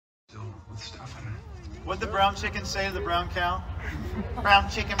with Stefan. What'd the brown chicken say to the brown cow? Brown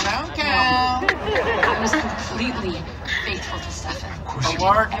chicken, brown cow. I was completely faithful to Stefan. Of course you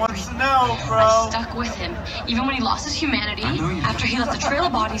Mark wants to know, bro. I stuck with him, even when he lost his humanity. After he left a trail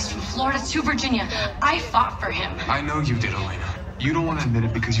of bodies from Florida to Virginia, I fought for him. I know you did, Elena. You don't want to admit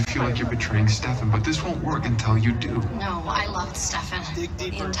it because you feel like you're betraying Stefan, but this won't work until you do. No, I loved Stefan. Dig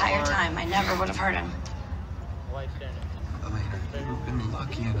deeper, The entire Mark. time. I never would have hurt him. Elena, you've been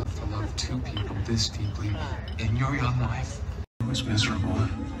lucky enough to love two people this deeply in your young life. It was miserable,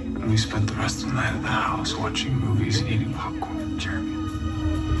 and we spent the rest of the night at the house watching movies and eating popcorn. Jeremy.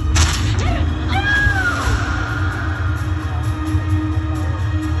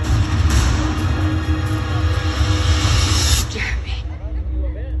 Jeremy.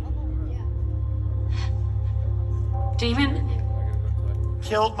 Damon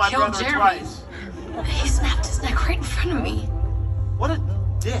Killed my killed brother Jeremy. twice. He snapped his neck right in front of me. What a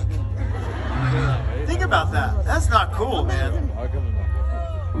dick. Think about that. That's not cool, man.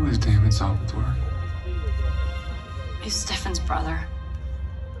 Who is Damon Salvatore? He's Stefan's brother.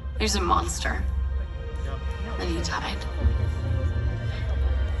 He's a monster. And he died.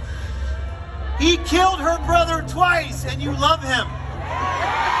 He killed her brother twice, and you love him.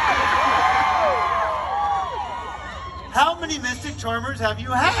 How many Mystic Charmers have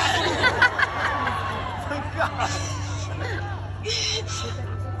you had? My God.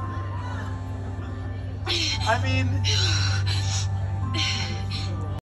 I mean,